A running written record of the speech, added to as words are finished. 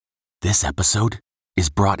This episode is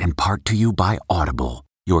brought in part to you by Audible,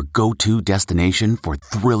 your go-to destination for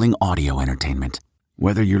thrilling audio entertainment.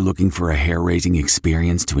 Whether you're looking for a hair-raising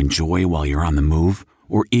experience to enjoy while you're on the move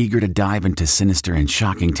or eager to dive into sinister and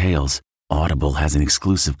shocking tales, Audible has an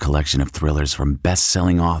exclusive collection of thrillers from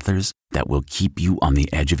best-selling authors that will keep you on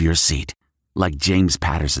the edge of your seat. Like James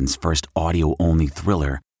Patterson's first audio-only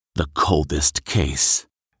thriller, The Coldest Case.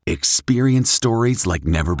 Experience stories like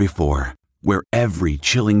never before, where every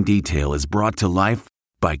chilling detail is brought to life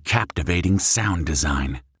by captivating sound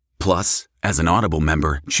design. Plus, as an Audible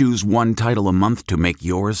member, choose one title a month to make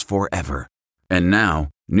yours forever. And now,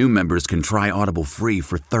 new members can try Audible free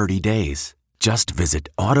for 30 days. Just visit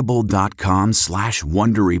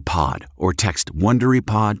audible.com/WonderyPod or text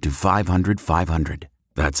WonderyPod to 500-500.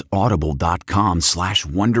 That's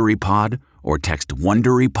audible.com/WonderyPod or text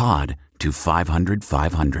WonderyPod to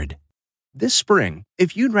 500-500. This spring,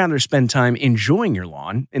 if you'd rather spend time enjoying your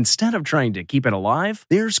lawn instead of trying to keep it alive,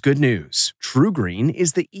 there's good news. TruGreen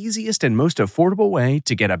is the easiest and most affordable way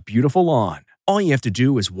to get a beautiful lawn. All you have to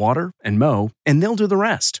do is water and mow, and they'll do the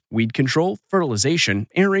rest. Weed control, fertilization,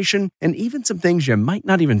 aeration, and even some things you might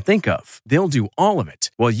not even think of. They'll do all of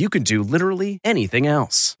it, while you can do literally anything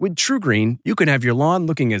else. With TruGreen, you can have your lawn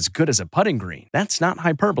looking as good as a putting green. That's not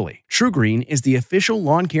hyperbole. TruGreen is the official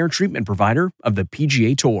lawn care treatment provider of the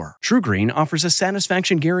PGA Tour. TruGreen offers a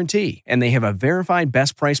satisfaction guarantee, and they have a verified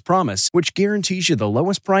best price promise, which guarantees you the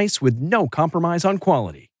lowest price with no compromise on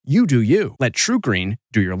quality. You do you. Let TruGreen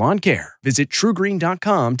do your lawn care. Visit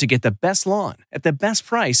TruGreen.com to get the best lawn at the best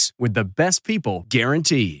price with the best people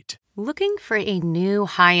guaranteed. Looking for a new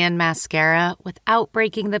high-end mascara without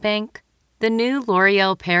breaking the bank? The new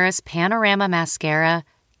L'Oreal Paris Panorama Mascara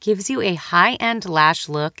gives you a high-end lash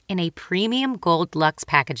look in a premium gold luxe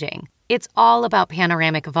packaging. It's all about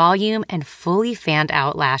panoramic volume and fully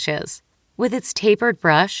fanned-out lashes. With its tapered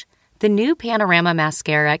brush, the new Panorama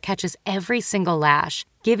Mascara catches every single lash,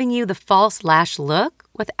 giving you the false lash look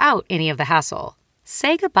without any of the hassle.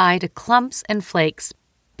 Say goodbye to clumps and flakes,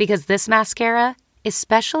 because this mascara is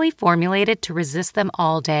specially formulated to resist them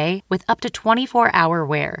all day with up to 24-hour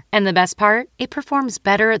wear. And the best part? It performs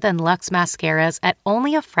better than Luxe mascaras at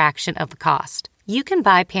only a fraction of the cost. You can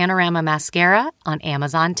buy Panorama Mascara on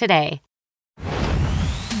Amazon today.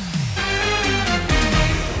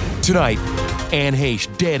 Tonight, Anne Heche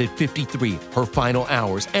dead at 53, her final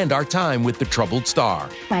hours, and our time with the troubled star.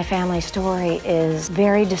 My family story is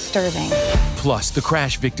very disturbing. Plus, the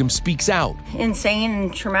crash victim speaks out. Insane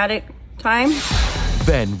and traumatic time.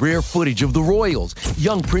 Then, rare footage of the royals,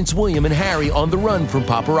 young Prince William and Harry on the run from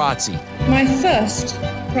paparazzi. My first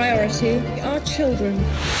priority are children.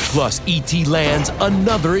 Plus, E.T. lands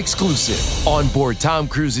another exclusive on board Tom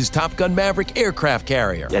Cruise's Top Gun Maverick aircraft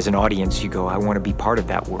carrier. As an audience, you go, I want to be part of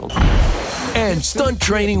that world. And stunt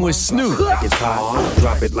training with Snoop. Like it's hot,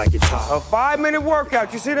 drop it like it's hot. A 5-minute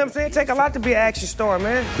workout, you see what I'm saying? Take a lot to be an action star,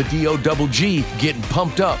 man. The D.O.G. getting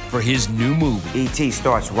pumped up for his new movie. E.T.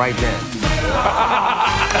 starts right now.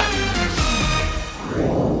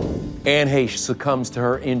 Anne Heche succumbs to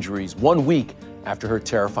her injuries 1 week after her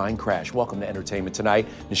terrifying crash. Welcome to Entertainment Tonight.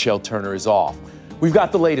 Nichelle Turner is off. We've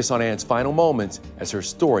got the latest on Anne's final moments as her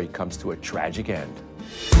story comes to a tragic end.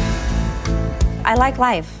 I like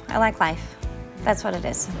life. I like life. That's what it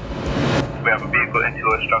is. We have a vehicle into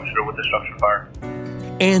a structure with a structure fire.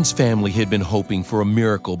 Anne's family had been hoping for a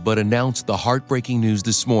miracle, but announced the heartbreaking news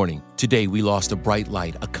this morning. Today, we lost a bright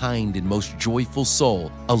light, a kind and most joyful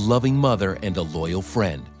soul, a loving mother, and a loyal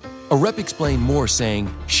friend. A rep explained more,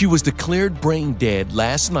 saying she was declared brain dead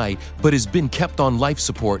last night, but has been kept on life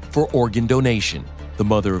support for organ donation. The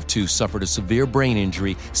mother of two suffered a severe brain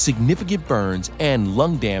injury, significant burns, and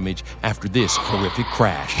lung damage after this horrific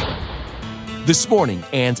crash. This morning,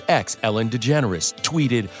 Anne's ex, Ellen DeGeneres,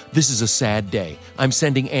 tweeted, "This is a sad day. I'm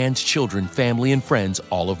sending Anne's children, family, and friends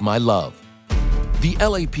all of my love." The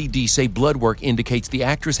LAPD say blood work indicates the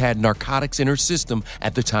actress had narcotics in her system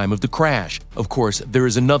at the time of the crash. Of course, there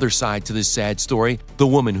is another side to this sad story. The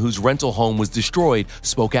woman whose rental home was destroyed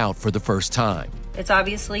spoke out for the first time. It's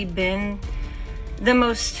obviously been the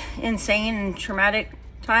most insane and traumatic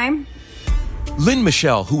time. Lynn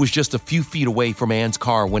Michelle, who was just a few feet away from Anne's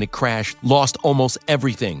car when it crashed, lost almost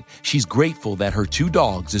everything. She's grateful that her two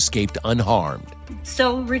dogs escaped unharmed.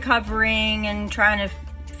 Still recovering and trying to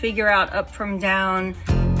figure out up from down.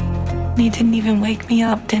 He didn't even wake me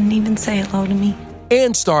up, didn't even say hello to me.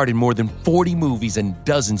 Anne starred in more than 40 movies and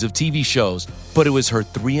dozens of TV shows, but it was her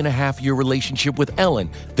 3.5-year relationship with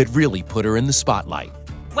Ellen that really put her in the spotlight.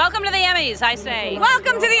 Welcome to the Emmys, I say.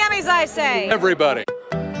 Welcome to the Emmys, I say. Everybody.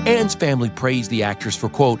 Anne's family praised the actress for,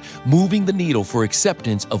 quote, moving the needle for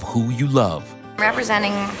acceptance of who you love.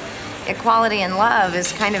 Representing equality and love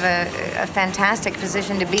is kind of a fantastic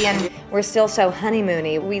position to be in. We're still so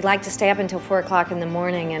honeymoony. We like to stay up until 4 o'clock in the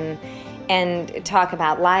morning and talk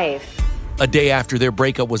about life. A day after their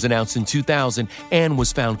breakup was announced in 2000, Anne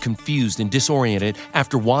was found confused and disoriented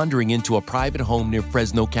after wandering into a private home near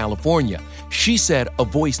Fresno, California. She said a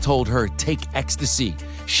voice told her, "Take ecstasy."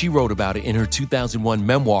 She wrote about it in her 2001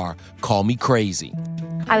 memoir, Call Me Crazy.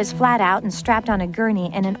 I was flat out and strapped on a gurney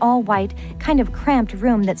in an all-white, kind of cramped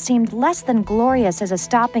room that seemed less than glorious as a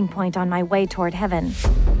stopping point on my way toward heaven.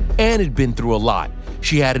 Anne had been through a lot.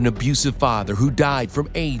 She had an abusive father who died from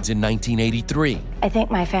AIDS in 1983. I think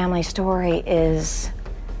my family story is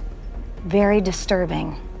very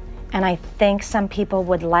disturbing, and I think some people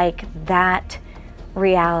would like that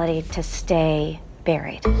reality to stay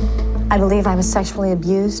buried. I believe I was sexually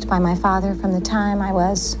abused by my father from the time I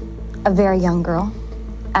was a very young girl,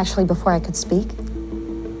 actually before I could speak,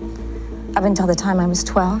 up until the time I was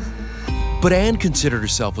 12. But Anne considered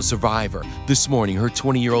herself a survivor. This morning, her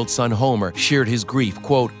 20-year-old son Homer shared his grief,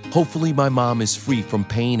 quote, "Hopefully my mom is free from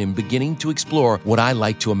pain and beginning to explore what I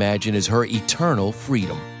like to imagine as her eternal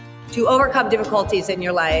freedom." To overcome difficulties in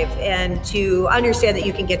your life and to understand that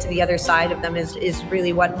you can get to the other side of them is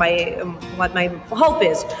really what my hope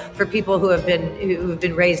is for people who have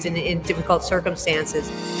been raised in difficult circumstances.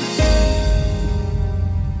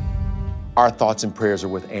 Our thoughts and prayers are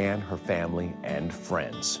with Anne, her family, and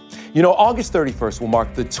friends. You know, August 31st will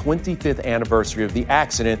mark the 25th anniversary of the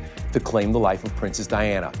accident that claimed the life of Princess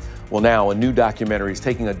Diana. Well, now a new documentary is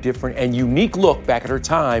taking a different and unique look back at her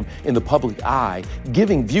time in the public eye,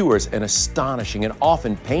 giving viewers an astonishing and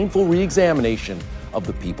often painful re-examination of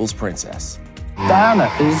the people's princess. Diana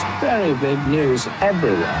is very big news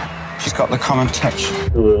everywhere. She's got the common touch.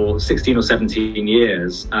 For 16 or 17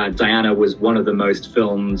 years, Diana was one of the most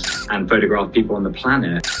filmed and photographed people on the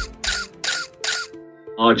planet.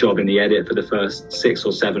 Our job in the edit for the first 6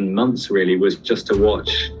 or 7 months really was just to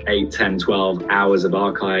watch 8, 10, 12 hours of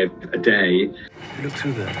archive a day. Look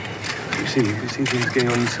through there. You can see things going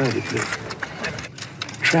on inside it. Look.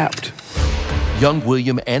 Trapped. Young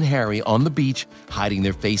William and Harry on the beach, hiding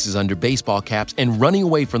their faces under baseball caps and running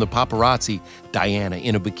away from the paparazzi. Diana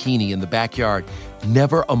in a bikini in the backyard.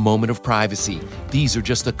 Never a moment of privacy. These are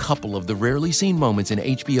just a couple of the rarely seen moments in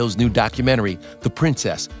HBO's new documentary, The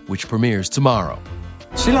Princess, which premieres tomorrow.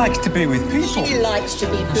 She likes to be with people. She likes to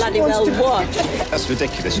be bloody well watched. That's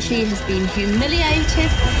ridiculous. She has been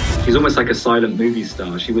humiliated. She's almost like a silent movie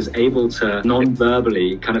star. She was able to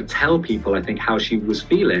non-verbally kind of tell people, I think, how she was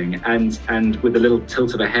feeling, and with a little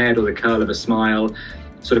tilt of a head or the curl of a smile,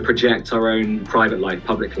 sort of project our own private life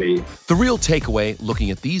publicly. The real takeaway,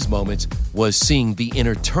 looking at these moments, was seeing the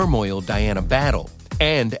inner turmoil Diana battled.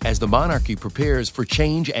 And as the monarchy prepares for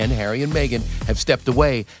change and Harry and Meghan have stepped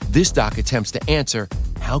away, this doc attempts to answer,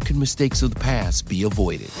 how can mistakes of the past be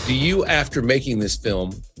avoided? Do you, after making this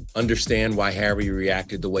film, understand why Harry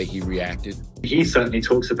reacted the way he reacted? He certainly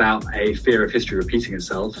talks about a fear of history repeating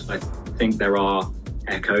itself. I think there are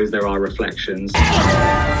echoes, there are reflections.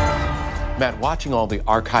 Matt, watching all the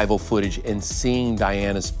archival footage and seeing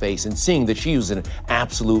Diana's face and seeing that she was in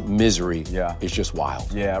absolute misery is just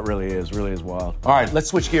wild. Yeah, it really is wild. All right, let's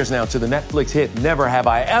switch gears now to the Netflix hit Never Have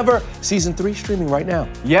I Ever, Season 3 streaming right now.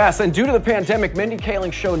 Yes, and due to the pandemic, Mindy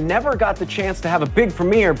Kaling's show never got the chance to have a big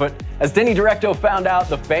premiere, but as Denny Directo found out,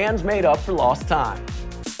 the fans made up for lost time.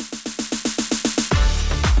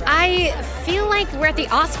 I feel like we're at the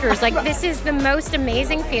Oscars. Like, this is the most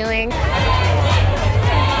amazing feeling.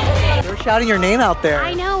 They're shouting your name out there.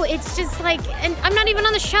 I know, it's just like, and I'm not even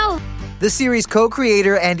on the show. The series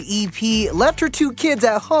co-creator and EP left her 2 kids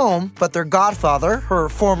at home, but their godfather, her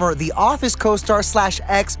former The Office co-star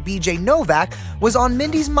 /ex BJ Novak, was on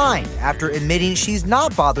Mindy's mind after admitting she's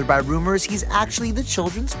not bothered by rumors he's actually the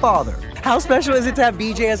children's father. How special is it to have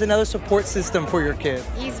BJ as another support system for your kid?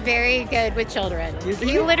 He's very good with children.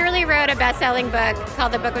 He literally wrote a best-selling book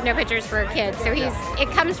called The Book with No Pictures for Kids, so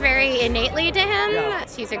it comes very innately to him. Yeah.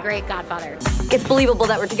 He's a great godfather. It's believable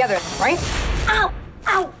that we're together, right? Ow!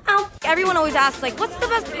 Ow! Ow! Everyone always asks, like, what's the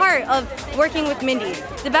best part of working with Mindy?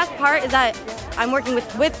 The best part is that I'm working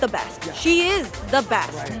with the best. She is the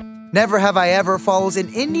best. Right. Never Have I Ever follows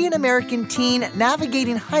an Indian-American teen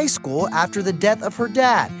navigating high school after the death of her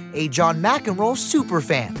dad, a John McEnroe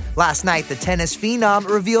superfan. Last night, the tennis phenom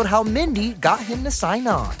revealed how Mindy got him to sign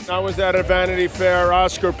on. I was at a Vanity Fair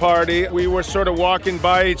Oscar party. We were sort of walking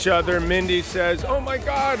by each other. Mindy says, "Oh my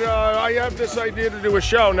God, I have this idea to do a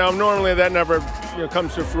show." Now, normally that never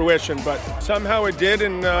comes to fruition, but somehow it did,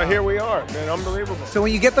 and here we are. Man, unbelievable. So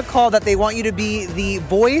when you get the call that they want you to be the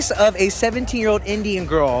voice of a 17-year-old Indian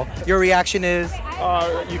girl, your reaction is?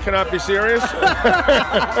 You cannot be serious?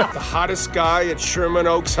 The hottest guy at Sherman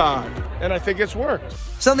Oaks High. And I think it's worked.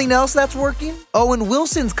 Something else that's working? Owen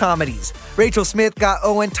Wilson's comedies. Rachel Smith got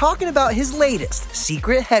Owen talking about his latest,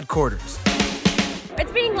 Secret Headquarters.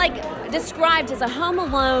 It's being described as a Home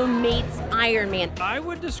Alone meets Iron Man. I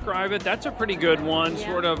would describe it, that's a pretty good one,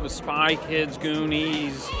 sort of a Spy Kids,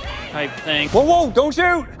 Goonies type thing. Whoa, don't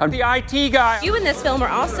shoot! I'm the IT guy. You in this film are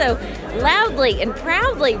also loudly and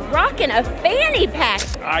proudly rocking a fanny pack.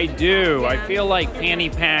 I do. I feel like fanny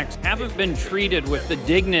packs haven't been treated with the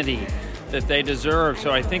dignity that they deserve,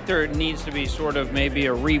 so I think there needs to be sort of maybe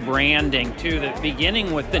a rebranding too, that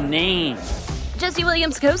beginning with the name. Jesse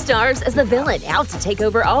Williams co-stars as the villain out to take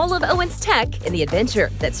over all of Owen's tech in The Adventure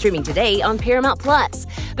that's streaming today on Paramount+.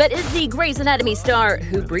 But is the Grey's Anatomy star,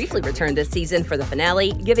 who briefly returned this season for the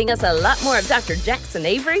finale, giving us a lot more of Dr. Jackson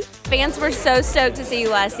Avery? Fans were so stoked to see you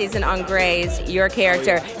last season on Grey's. Your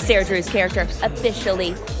character, Sarah Drew's character,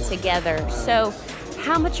 officially together. So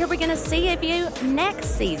how much are we going to see of you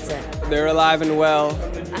next season? They're alive and well.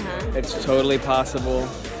 It's totally possible.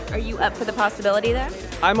 Are you up for the possibility there?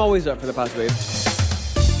 I'm always up for the possibility.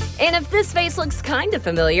 And if this face looks kind of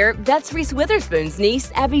familiar, that's Reese Witherspoon's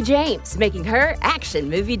niece, Abby James, making her action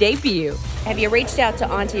movie debut. Have you reached out to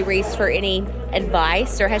Auntie Reese for any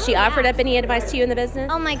advice, or has she offered up any advice to you in the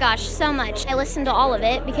business? Oh my gosh, so much. I listened to all of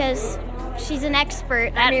it because she's an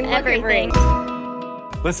expert at everything.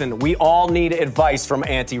 Listen, we all need advice from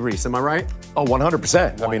Auntie Reese, am I right? Oh,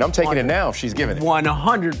 100%. I mean, I'm taking it now if she's giving it.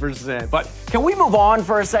 100%. But can we move on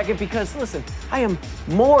for a second? Because, listen, I am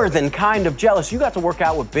more than kind of jealous. You got to work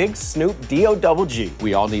out with Big Snoop D-O-double-G.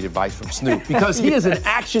 We all need advice from Snoop because he is an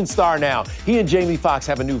action star now. He and Jamie Foxx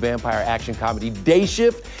have a new vampire action comedy, Day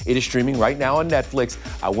Shift. It is streaming right now on Netflix.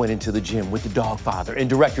 I went into the gym with the Dogfather and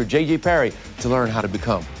director J.J. Perry to learn how to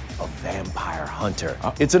become a vampire hunter.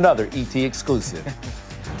 It's another ET exclusive.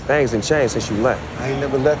 Things ain't changed since you left. I ain't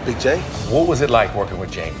never left, Big J. What was it like working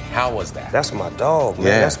with Jamie? How was that? That's my dog, man.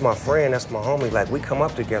 Yeah. That's my friend. That's my homie. Like, we come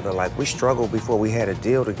up together. Like, we struggled before we had a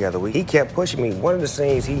deal together. He kept pushing me. One of the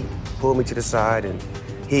scenes, he pulled me to the side and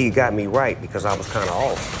he got me right because I was kind of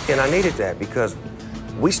off. And I needed that because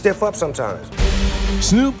we stiff up sometimes.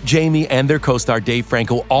 Snoop, Jamie, and their co-star Dave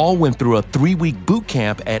Franco all went through a 3-week boot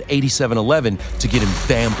camp at 8711 to get in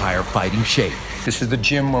vampire fighting shape. This is the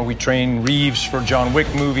gym where we train Reeves for John Wick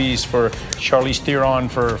movies, for Charlize Theron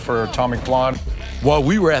for Atomic Blonde. While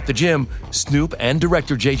we were at the gym, Snoop and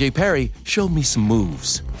director J.J. Perry showed me some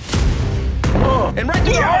moves. And right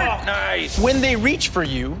through the heart. Nice. When they reach for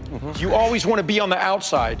you, you always want to be on the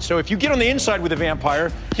outside. So if you get on the inside with a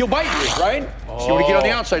vampire, he'll bite you, right? So you want to get on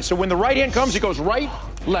the outside. So when the right hand comes, it goes right,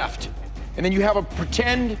 left. And then you have a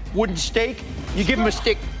pretend wooden stake. You give him a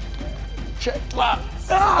stick.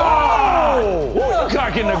 Oh!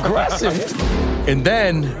 You're getting aggressive. And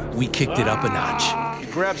then we kicked it up a notch.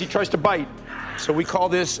 He grabs, he tries to bite. So we call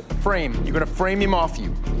this a frame. You're going to frame him off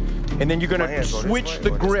you. And then you're going to switch the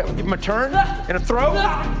grip. Give him a turn and a throw.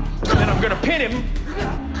 And then I'm going to pin him.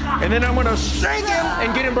 And then I'm going to shake him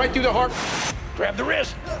and get him right through the heart. Grab the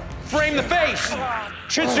wrist. Frame the face.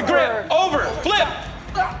 Switch the grip. Over. Flip.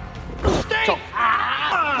 Stay.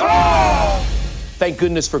 Oh! Thank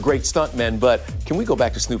goodness for great stuntmen, but can we go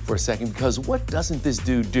back to Snoop for a second? Because what doesn't this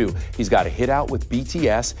dude do? He's got a hit out with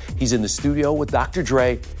BTS. He's in the studio with Dr.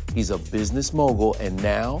 Dre. He's a business mogul, and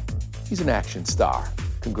now he's an action star.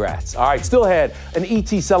 Congrats. All right, still had an ET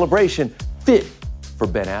celebration fit for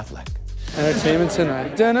Ben Affleck. Entertainment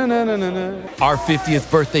Tonight. Da-na-na-na-na-na. Our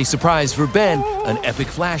 50th birthday surprise for Ben, an epic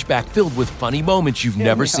flashback filled with funny moments you've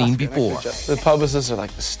never seen before. The publicists are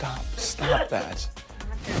like, stop that.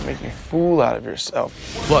 You're making a fool out of yourself.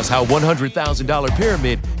 Plus, how $100,000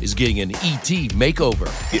 Pyramid is getting an ET makeover.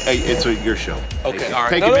 It's your show. Okay, all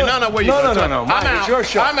right. Take it, man. No, where you going? No. I'm out. It's your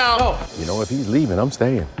show. I'm out. No. You know, if he's leaving, I'm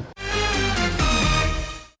staying.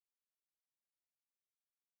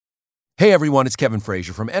 Hey everyone, it's Kevin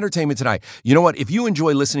Frazier from Entertainment Tonight. You know what? If you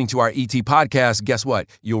enjoy listening to our ET podcast, guess what?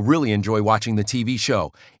 You'll really enjoy watching the TV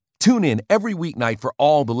show. Tune in every weeknight for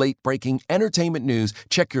all the late-breaking entertainment news.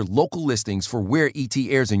 Check your local listings for where ET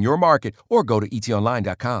airs in your market or go to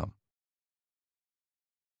etonline.com.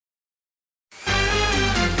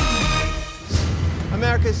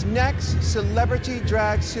 America's next celebrity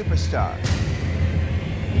drag superstar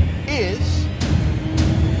is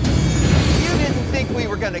think we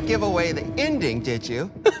were going to give away the ending, did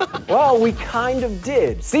you? Well, we kind of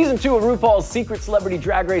did. Season 2 of RuPaul's Secret Celebrity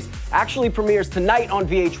Drag Race actually premieres tonight on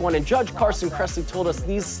VH1, and Judge Carson Kressley told us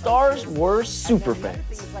these stars were super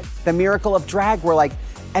fans. The miracle of drag, where like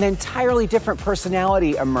an entirely different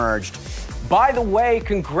personality emerged. By the way,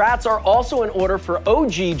 congrats are also in order for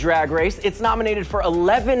OG Drag Race. It's nominated for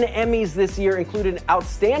 11 Emmys this year, including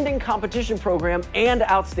Outstanding Competition Program and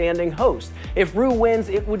Outstanding Host. If Ru wins,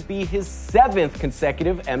 it would be his 7th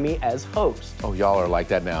consecutive Emmy as host. Oh, y'all are like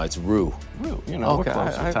that now. It's Ru. You know, Okay, we're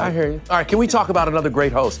close to I time. hear you. All right, can we talk about another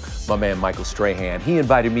great host? My man, Michael Strahan. He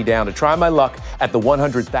invited me down to try my luck at the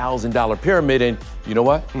 $100,000 pyramid, and you know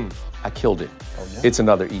what? I killed it. Oh, yeah? It's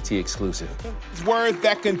another ET exclusive. Words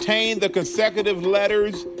that contain the consecutive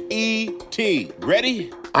letters E-T.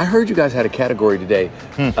 Ready? I heard you guys had a category today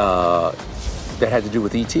that had to do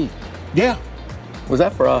with ET. Yeah. Was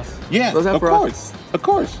that for us? Yeah, Was that of for course. us? Of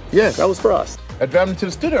course. Yes, that was for us. I dropped into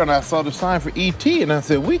the studio and I saw the sign for E.T. and I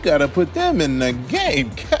said, we gotta put them in the game.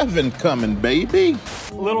 Kevin coming, baby.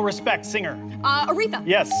 Little Respect singer. Aretha.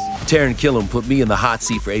 Yes. Taron Killam put me in the hot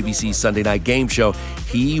seat for ABC's Sunday Night Game Show.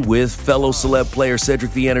 He, with fellow celeb player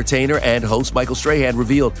Cedric the Entertainer and host Michael Strahan,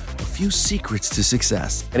 revealed a few secrets to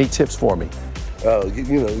success. Any tips for me?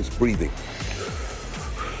 It's breathing.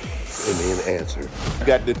 And then answer. You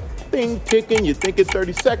got the thing ticking, you think it's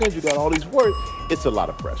 30 seconds, you got all these words. It's a lot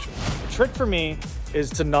of pressure. The trick for me is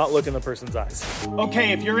to not look in the person's eyes.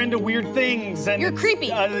 Okay, if you're into weird things and You're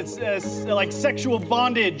creepy. It's like sexual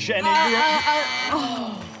bondage and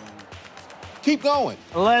Keep going.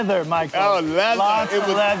 Leather, Michael. Oh, leather. Lots of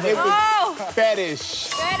leather. It was fetish.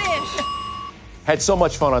 Fetish. Had so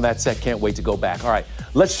much fun on that set, can't wait to go back. All right,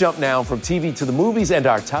 let's jump now from TV to the movies and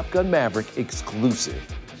our Top Gun Maverick exclusive.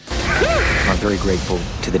 I'm very grateful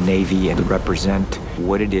to the Navy and to represent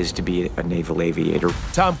what it is to be a naval aviator.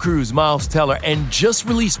 Tom Cruise, Miles Teller, and just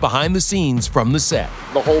released behind the scenes from the set.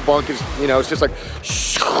 The whole bunk is, it's just like...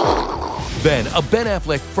 Then, a Ben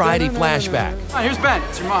Affleck Friday flashback. Oh, here's Ben.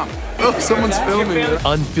 It's your mom. Oh, someone's filming.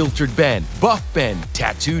 Unfiltered Ben, Buff Ben,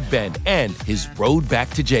 Tattooed Ben, and his road back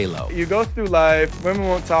to J-Lo. You go through life, women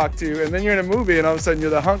won't talk to you, and then you're in a movie and all of a sudden you're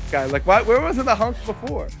the hunk guy. Like, where wasn't the hunk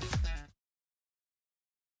before?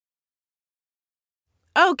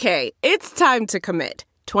 Okay, it's time to commit.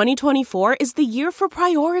 2024 is the year for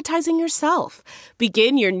prioritizing yourself.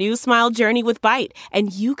 Begin your new smile journey with Byte,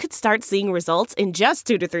 and you could start seeing results in just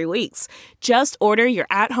 2 to 3 weeks. Just order your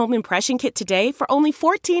at-home impression kit today for only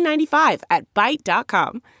 $14.95 at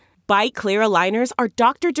Byte.com. Byte clear aligners are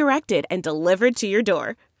doctor-directed and delivered to your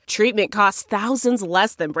door. Treatment costs thousands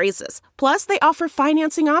less than braces. Plus, they offer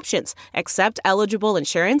financing options, accept eligible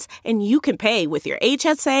insurance, and you can pay with your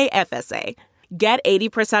HSA FSA. Get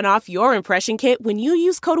 80% off your impression kit when you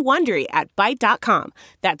use code WONDERY at Byte.com.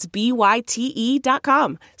 That's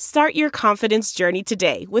BYTE.com. Start your confidence journey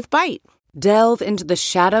today with Byte. Delve into the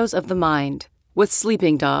shadows of the mind with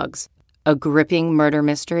Sleeping Dogs, a gripping murder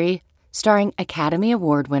mystery starring Academy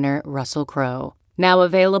Award winner Russell Crowe. Now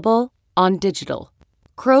available on digital.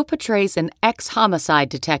 Crowe portrays an ex-homicide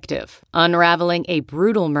detective unraveling a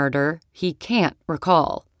brutal murder he can't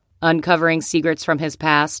recall. Uncovering secrets from his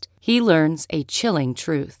past, he learns a chilling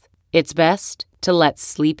truth. It's best to let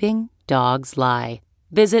sleeping dogs lie.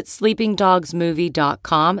 Visit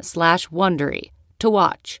sleepingdogsmovie.com/Wondery to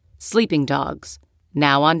watch Sleeping Dogs,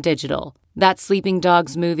 now on digital. That's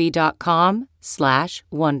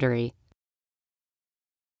sleepingdogsmovie.com/Wondery.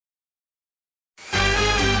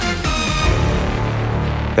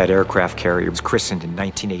 That aircraft carrier was christened in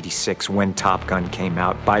 1986 when Top Gun came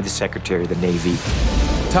out by the Secretary of the Navy.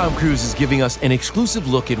 Tom Cruise is giving us an exclusive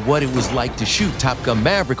look at what it was like to shoot Top Gun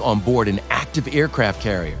Maverick on board an active aircraft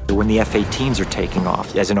carrier. When the F-18s are taking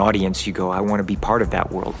off, as an audience, you go, I want to be part of that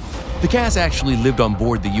world. The cast actually lived on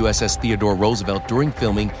board the USS Theodore Roosevelt during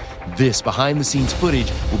filming. This behind-the-scenes footage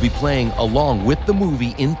will be playing along with the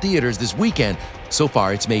movie in theaters this weekend. So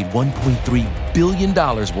far, it's made $1.3 billion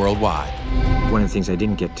worldwide. One of the things I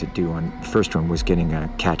didn't get to do on the first one was getting a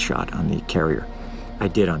cat shot on the carrier. I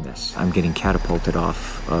did on this. I'm getting catapulted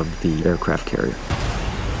off of the aircraft carrier.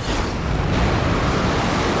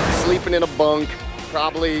 Sleeping in a bunk,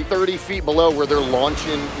 probably 30 feet below where they're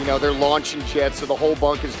launching, they're launching jets, so the whole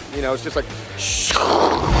bunk is, it's just like...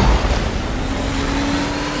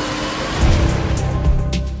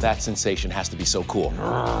 That sensation has to be so cool.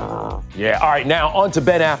 Yeah, all right, now on to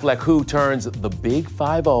Ben Affleck, who turns the big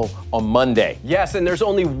 5-0 on Monday. Yes, and there's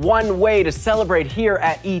only one way to celebrate here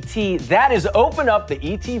at ET. That is open up the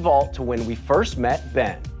ET vault to when we first met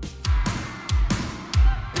Ben.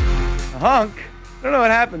 A hunk I don't know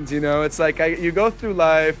what happens, you know? It's like you go through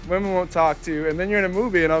life, women won't talk to you, and then you're in a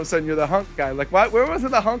movie and all of a sudden you're the hunk guy. Like, where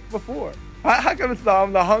wasn't the hunk before? How come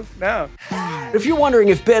I'm the hunk now? If you're wondering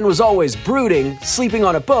if Ben was always brooding, sleeping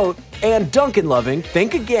on a boat, and Duncan loving,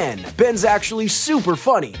 think again. Ben's actually super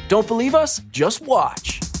funny. Don't believe us? Just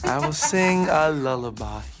watch. I will sing a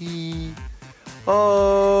lullaby.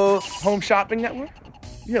 Home Shopping Network?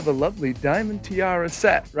 You have a lovely diamond tiara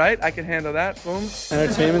set, right? I can handle that. Boom.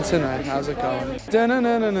 Entertainment Tonight. How's it going?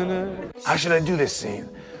 Da-na-na-na-na-na. How should I do this scene?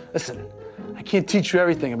 Listen, I can't teach you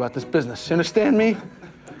everything about this business. You understand me?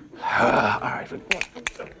 All right.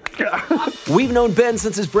 We've known Ben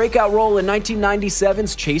since his breakout role in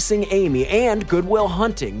 1997's Chasing Amy and Good Will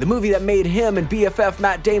Hunting, the movie that made him and BFF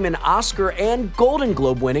Matt Damon Oscar and Golden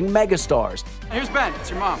Globe winning megastars. Here's Ben.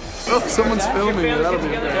 It's your mom. Oh, someone's filming me. That'll be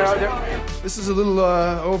good. This is a little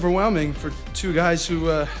overwhelming for two guys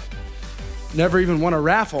who never even won a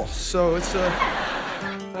raffle. So it's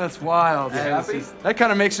that's wild. That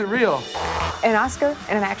kind of makes it real. An Oscar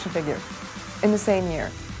and an action figure in the same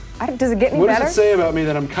year. Does it get any What better? does it say about me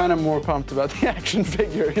that I'm kind of more pumped about the action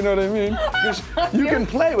figure? You know what I mean? You can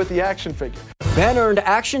play with the action figure. Ben earned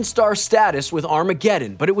action star status with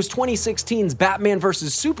Armageddon, but it was 2016's Batman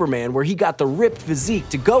vs. Superman where he got the ripped physique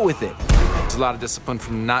to go with it. It's a lot of discipline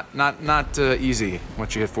from not easy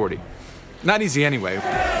once you hit 40. Not easy anyway.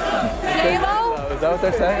 J-Lo? Is that what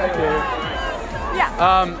they're saying?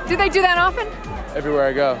 Yeah. Do they do that often? Everywhere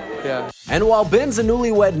I go, yeah. And while Ben's a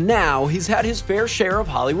newlywed now, he's had his fair share of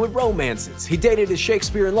Hollywood romances. He dated his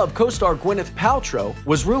Shakespeare in Love co-star Gwyneth Paltrow,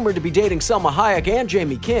 was rumored to be dating Selma Hayek and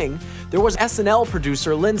Jamie King. There was SNL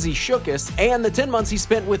producer Lindsay Shookus, and the 10 months he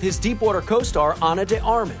spent with his Deepwater co-star Ana de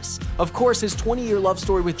Armas. Of course, his 20-year love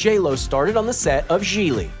story with J-Lo started on the set of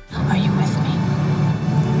Gigli. Are you with me?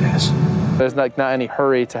 Yes. There's not any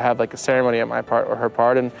hurry to have like a ceremony on my part or her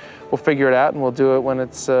part, and we'll figure it out and we'll do it when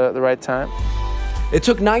it's the right time. It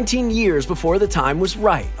took 19 years before the time was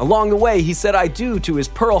right. Along the way, he said I do to his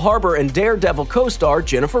Pearl Harbor and Daredevil co-star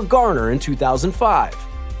Jennifer Garner in 2005.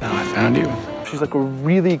 Now I found you. She's like a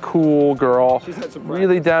really cool girl,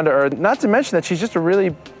 really down to earth. Not to mention that she's just a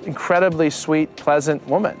really incredibly sweet, pleasant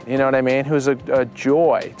woman, you know what I mean? Who's a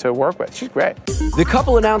joy to work with. She's great. The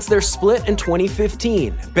couple announced their split in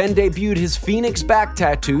 2015. Ben debuted his Phoenix back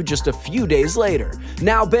tattoo just a few days later.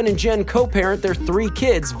 Now Ben and Jen co-parent their 3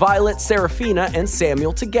 kids, Violet, Serafina, and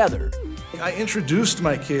Samuel together. I introduced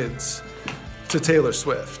my kids to Taylor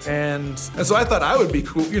Swift. And so I thought I would be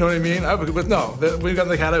cool, you know what I mean? But no, we got in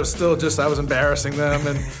the cat, I was embarrassing them,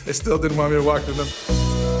 and they still didn't want me to walk to them.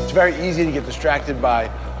 It's very easy to get distracted by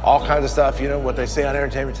all kinds of stuff, you know, what they say on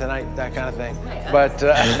Entertainment Tonight, that kind of thing. But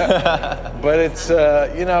but it's,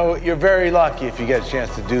 you know, you're very lucky if you get a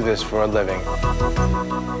chance to do this for a living.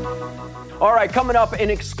 All right, coming up, an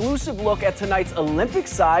exclusive look at tonight's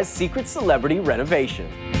Olympic-sized secret celebrity renovation.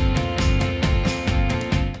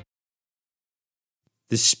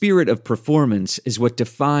 The spirit of performance is what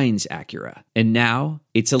defines Acura, and now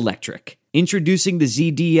it's electric. Introducing the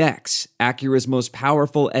ZDX, Acura's most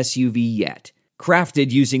powerful SUV yet.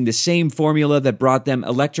 Crafted using the same formula that brought them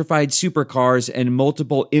electrified supercars and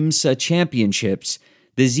multiple IMSA championships,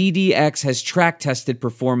 the ZDX has track-tested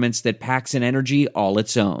performance that packs an energy all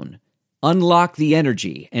its own. Unlock the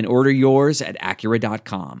energy and order yours at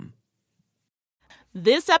Acura.com.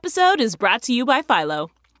 This episode is brought to you by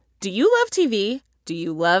Philo. Do you love TV? Do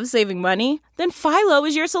you love saving money? Then Philo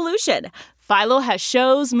is your solution. Philo has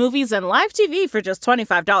shows, movies, and live TV for just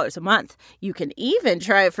 $25 a month. You can even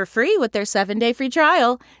try it for free with their 7-day free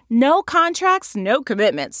trial. No contracts, no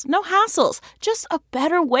commitments, no hassles. Just a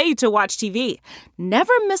better way to watch TV.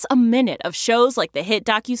 Never miss a minute of shows like the hit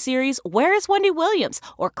docuseries Where is Wendy Williams?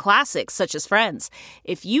 Or classics such as Friends.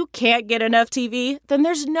 If you can't get enough TV, then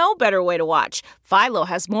there's no better way to watch. Philo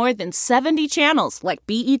has more than 70 channels like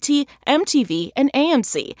BET, MTV, and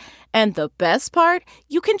AMC. And the best part?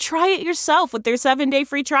 You can try it yourself with their 7-day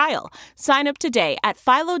free trial. Sign up today at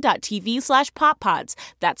philo.tv/poppods.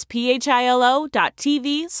 That's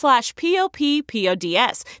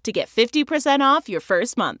philo.tv/POPPODS to get 50% off your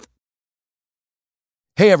first month.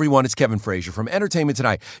 Hey everyone, it's Kevin Frazier from Entertainment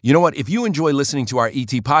Tonight. You know what? If you enjoy listening to our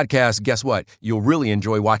ET podcast, guess what? You'll really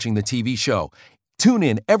enjoy watching the TV show. Tune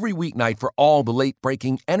in every weeknight for all the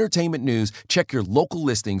late-breaking entertainment news. Check your local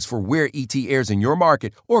listings for where ET airs in your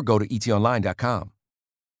market or go to etonline.com.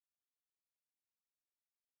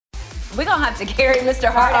 We're going to have to carry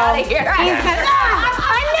Mr. Hart out of here. I knew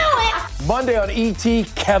it. Monday on ET,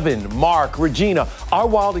 Kevin, Mark, Regina, our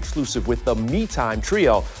wild exclusive with the Me Time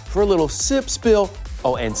Trio for a little sip, spill,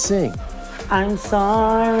 and sing. I'm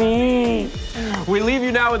sorry. We leave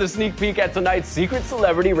you now with a sneak peek at tonight's Secret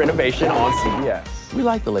Celebrity renovation on CBS. We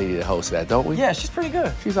like the lady that hosts that, don't we? Yeah, she's pretty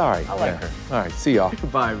good. She's all right. I like her. All right, see y'all.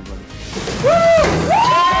 Goodbye, everybody.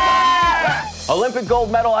 Olympic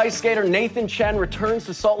gold medal ice skater Nathan Chen returns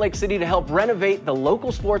to Salt Lake City to help renovate the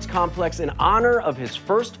local sports complex in honor of his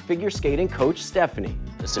first figure skating coach, Stephanie.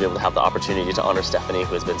 Just to be able to have the opportunity to honor Stephanie,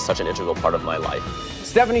 who has been such an integral part of my life.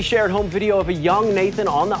 Stephanie shared home video of a young Nathan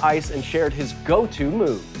on the ice and shared his go-to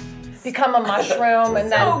move. Become a mushroom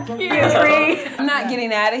and then be a tree. I'm not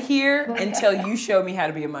getting out of here until you show me how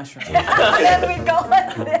to be a mushroom. And then we go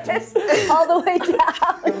like this all the way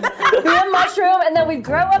down. Be a mushroom and then we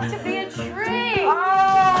grow up to be a tree.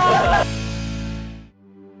 Oh.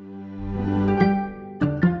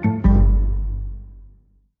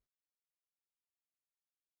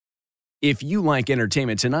 If you like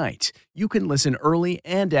Entertainment Tonight, you can listen early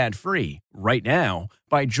and ad-free right now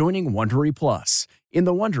by joining Wondery Plus in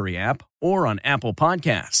the Wondery app or on Apple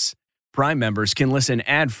Podcasts. Prime members can listen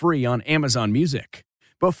ad-free on Amazon Music.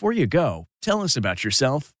 Before you go, tell us about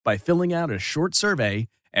yourself by filling out a short survey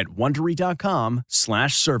at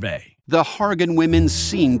Wondery.com/survey. The Hargan women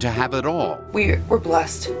seemed to have it all. We were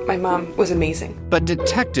blessed. My mom was amazing. But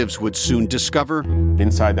detectives would soon discover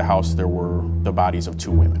inside the house there were the bodies of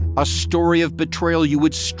 2 women. A story of betrayal you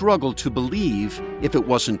would struggle to believe if it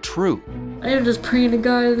wasn't true. I am just praying to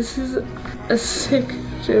God, this is a sick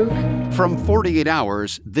joke. From 48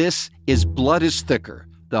 Hours, this is Blood is Thicker,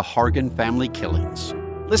 the Hargan family killings.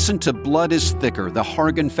 Listen to Blood is Thicker, the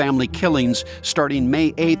Hargan family killings, starting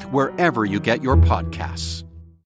May 8th, wherever you get your podcasts.